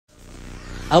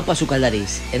Aupa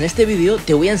sucaldaris, en este vídeo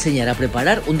te voy a enseñar a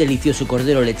preparar un delicioso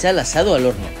cordero lechal asado al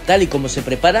horno, tal y como se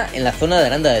prepara en la zona de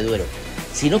Aranda de Duero.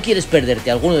 Si no quieres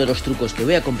perderte alguno de los trucos que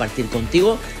voy a compartir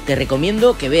contigo, te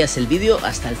recomiendo que veas el vídeo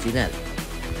hasta el final.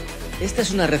 Esta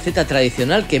es una receta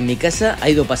tradicional que en mi casa ha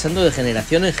ido pasando de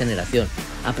generación en generación.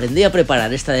 Aprendí a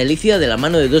preparar esta delicia de la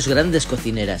mano de dos grandes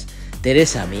cocineras,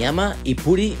 Teresa, mi ama, y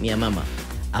Puri, mi amama.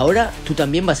 Ahora tú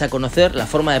también vas a conocer la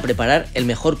forma de preparar el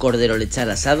mejor cordero lechal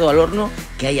asado al horno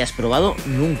que hayas probado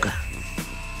nunca.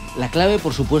 La clave,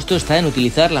 por supuesto, está en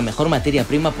utilizar la mejor materia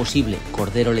prima posible,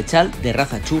 cordero lechal de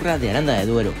raza churra de Aranda de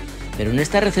Duero. Pero en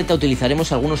esta receta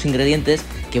utilizaremos algunos ingredientes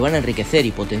que van a enriquecer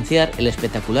y potenciar el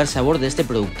espectacular sabor de este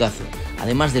productazo,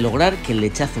 además de lograr que el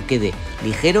lechazo quede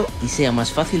ligero y sea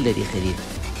más fácil de digerir.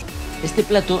 Este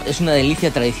plato es una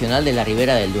delicia tradicional de la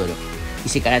Ribera del Duero y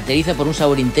se caracteriza por un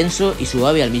sabor intenso y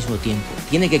suave al mismo tiempo.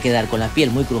 Tiene que quedar con la piel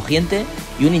muy crujiente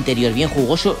y un interior bien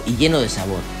jugoso y lleno de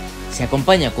sabor. Se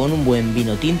acompaña con un buen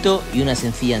vino tinto y una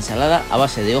sencilla ensalada a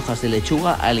base de hojas de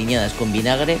lechuga aliñadas con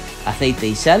vinagre, aceite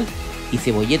y sal y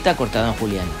cebolleta cortada en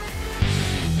juliana.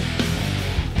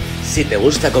 Si te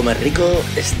gusta comer rico,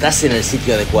 estás en el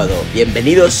sitio adecuado.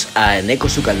 Bienvenidos a Eneko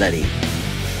Sukaldari.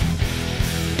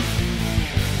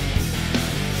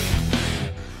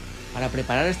 Para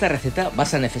preparar esta receta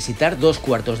vas a necesitar 2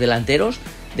 cuartos delanteros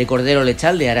de cordero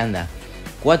lechal de Aranda,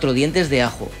 4 dientes de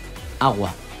ajo,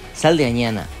 agua, sal de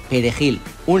añana, perejil,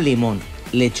 un limón,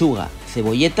 lechuga,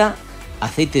 cebolleta,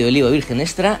 aceite de oliva virgen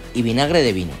extra y vinagre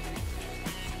de vino.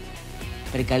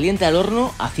 Precalienta el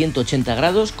horno a 180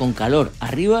 grados con calor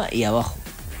arriba y abajo.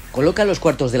 Coloca los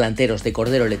cuartos delanteros de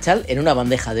cordero lechal en una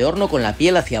bandeja de horno con la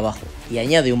piel hacia abajo y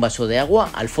añade un vaso de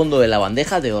agua al fondo de la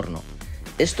bandeja de horno.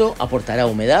 Esto aportará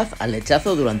humedad al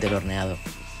lechazo durante el horneado.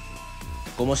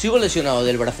 Como sigo lesionado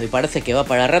del brazo y parece que va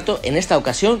para rato, en esta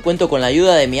ocasión cuento con la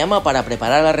ayuda de mi ama para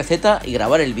preparar la receta y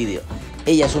grabar el vídeo.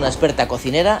 Ella es una experta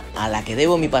cocinera a la que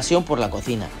debo mi pasión por la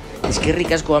cocina. Es que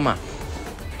ricasco, ama.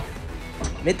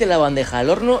 Mete la bandeja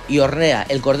al horno y hornea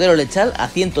el cordero lechal a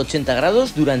 180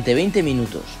 grados durante 20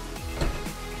 minutos.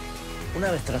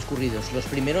 Una vez transcurridos los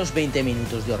primeros 20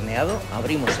 minutos de horneado,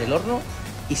 abrimos el horno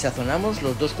y sazonamos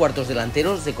los 2 cuartos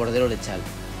delanteros de cordero lechal.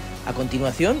 A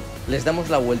continuación, les damos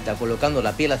la vuelta colocando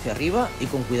la piel hacia arriba y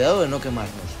con cuidado de no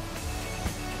quemarnos.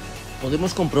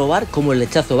 Podemos comprobar cómo el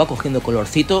lechazo va cogiendo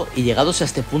colorcito y llegados a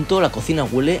este punto la cocina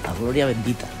huele a gloria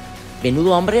bendita.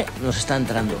 Menudo hambre nos está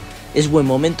entrando. Es buen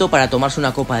momento para tomarse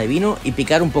una copa de vino y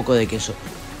picar un poco de queso.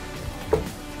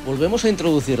 Volvemos a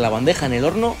introducir la bandeja en el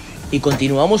horno y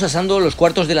continuamos asando los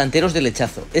cuartos delanteros de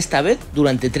lechazo, esta vez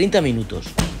durante 30 minutos.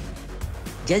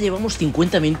 Ya llevamos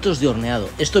 50 minutos de horneado,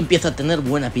 esto empieza a tener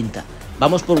buena pinta.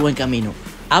 Vamos por buen camino.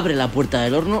 Abre la puerta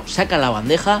del horno, saca la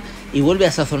bandeja y vuelve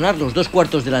a sazonar los 2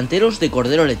 cuartos delanteros de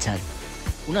cordero lechal.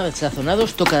 Una vez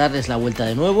sazonados toca darles la vuelta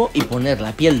de nuevo y poner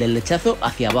la piel del lechazo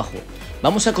hacia abajo.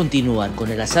 Vamos a continuar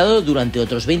con el asado durante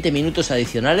otros 20 minutos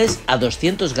adicionales a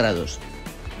 200 grados.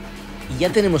 Y ya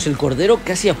tenemos el cordero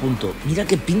casi a punto, mira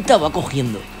qué pinta va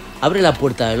cogiendo. Abre la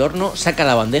puerta del horno, saca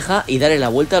la bandeja y dale la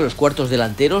vuelta a los cuartos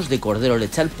delanteros de cordero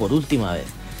lechal por última vez.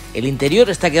 El interior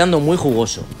está quedando muy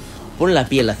jugoso. Pon la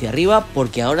piel hacia arriba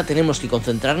porque ahora tenemos que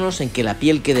concentrarnos en que la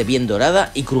piel quede bien dorada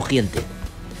y crujiente.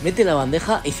 Mete la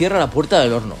bandeja y cierra la puerta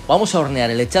del horno. Vamos a hornear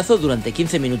el lechazo durante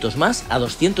 15 minutos más a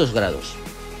 200 grados.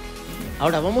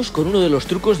 Ahora vamos con uno de los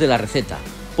trucos de la receta.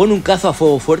 Pon un cazo a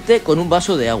fuego fuerte con un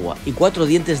vaso de agua y 4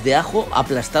 dientes de ajo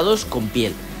aplastados con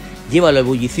piel. Llévalo a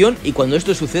ebullición y cuando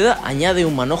esto suceda añade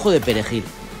un manojo de perejil.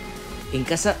 En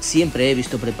casa siempre he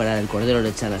visto preparar el cordero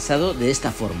lechal asado de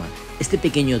esta forma. Este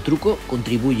pequeño truco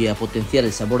contribuye a potenciar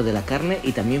el sabor de la carne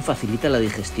y también facilita la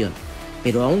digestión.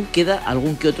 Pero aún queda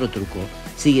algún que otro truco.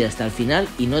 Sigue hasta el final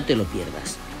y no te lo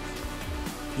pierdas.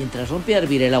 Mientras rompe a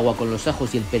hervir el agua con los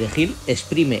ajos y el perejil,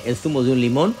 exprime el zumo de un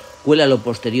limón, cuélalo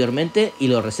posteriormente y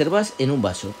lo reservas en un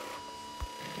vaso.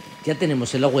 Ya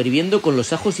tenemos el agua hirviendo con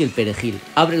los ajos y el perejil.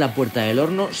 Abre la puerta del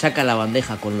horno, saca la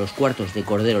bandeja con los cuartos de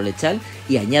cordero lechal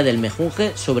y añade el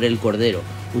mejunje sobre el cordero,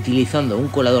 utilizando un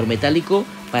colador metálico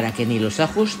para que ni los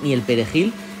ajos ni el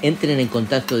perejil entren en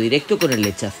contacto directo con el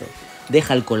lechazo.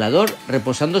 Deja el colador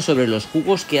reposando sobre los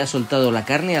jugos que ha soltado la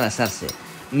carne al asarse.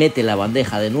 Mete la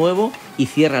bandeja de nuevo y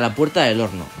cierra la puerta del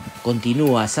horno.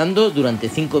 Continúa asando durante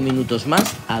 5 minutos más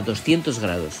a 200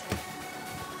 grados.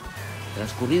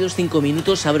 Transcurridos 5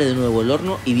 minutos abre de nuevo el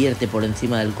horno y vierte por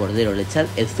encima del cordero lechal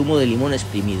el zumo de limón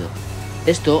exprimido.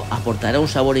 Esto aportará un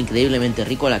sabor increíblemente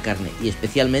rico a la carne y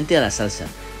especialmente a la salsa.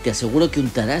 Te aseguro que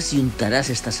untarás y untarás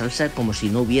esta salsa como si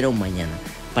no hubiera un mañana.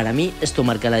 Para mí esto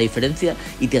marca la diferencia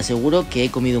y te aseguro que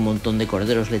he comido un montón de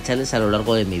corderos lechales a lo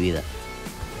largo de mi vida.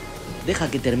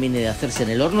 Deja que termine de hacerse en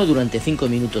el horno durante 5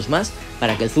 minutos más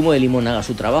para que el zumo de limón haga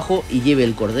su trabajo y lleve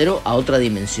el cordero a otra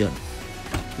dimensión.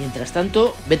 Mientras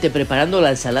tanto, vete preparando la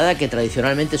ensalada que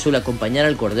tradicionalmente suele acompañar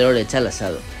al cordero lechal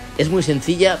asado. Es muy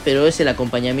sencilla, pero es el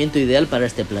acompañamiento ideal para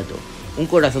este plato. Un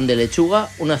corazón de lechuga,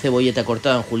 una cebolleta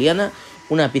cortada en juliana,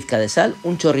 una pizca de sal,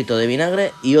 un chorrito de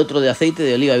vinagre y otro de aceite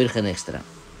de oliva virgen extra.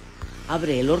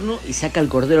 Abre el horno y saca el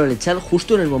cordero lechal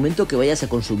justo en el momento que vayas a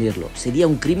consumirlo. Sería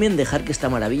un crimen dejar que esta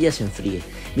maravilla se enfríe.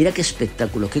 Mira qué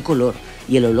espectáculo, qué color.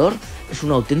 Y el olor es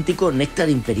un auténtico néctar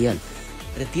imperial.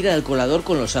 Retira el colador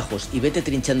con los ajos y vete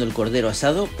trinchando el cordero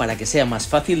asado para que sea más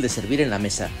fácil de servir en la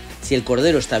mesa. Si el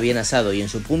cordero está bien asado y en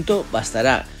su punto,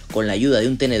 bastará con la ayuda de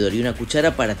un tenedor y una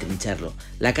cuchara para trincharlo.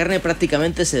 La carne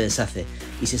prácticamente se deshace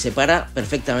y se separa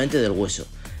perfectamente del hueso.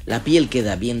 La piel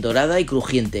queda bien dorada y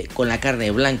crujiente, con la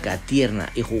carne blanca, tierna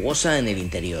y jugosa en el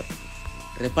interior.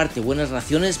 Reparte buenas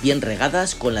raciones bien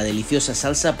regadas con la deliciosa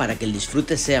salsa para que el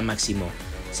disfrute sea máximo.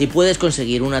 Si puedes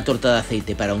conseguir una torta de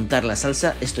aceite para untar la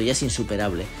salsa, esto ya es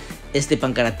insuperable. Este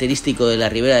pan característico de la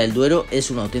Ribera del Duero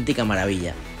es una auténtica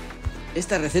maravilla.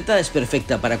 Esta receta es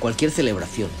perfecta para cualquier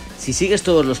celebración. Si sigues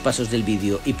todos los pasos del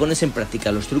vídeo y pones en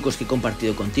práctica los trucos que he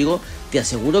compartido contigo, te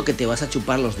aseguro que te vas a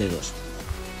chupar los dedos.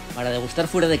 Para degustar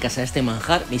fuera de casa este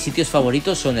manjar, mis sitios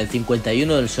favoritos son el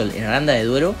 51 del Sol en Aranda de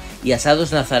Duero y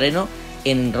Asados Nazareno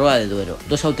en Ribera del Duero,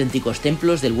 dos auténticos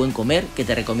templos del buen comer que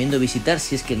te recomiendo visitar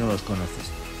si es que no los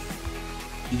conoces.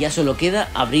 Y ya solo queda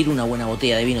abrir una buena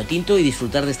botella de vino tinto y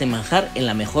disfrutar de este manjar en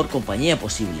la mejor compañía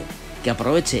posible. Que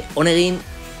aproveche, onegin.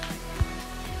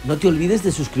 No te olvides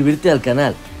de suscribirte al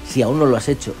canal, si aún no lo has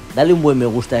hecho. Dale un buen me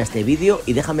gusta a este vídeo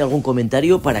y déjame algún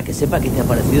comentario para que sepa que te ha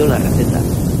parecido la receta.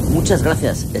 Muchas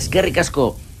gracias, eskerrik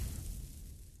asko.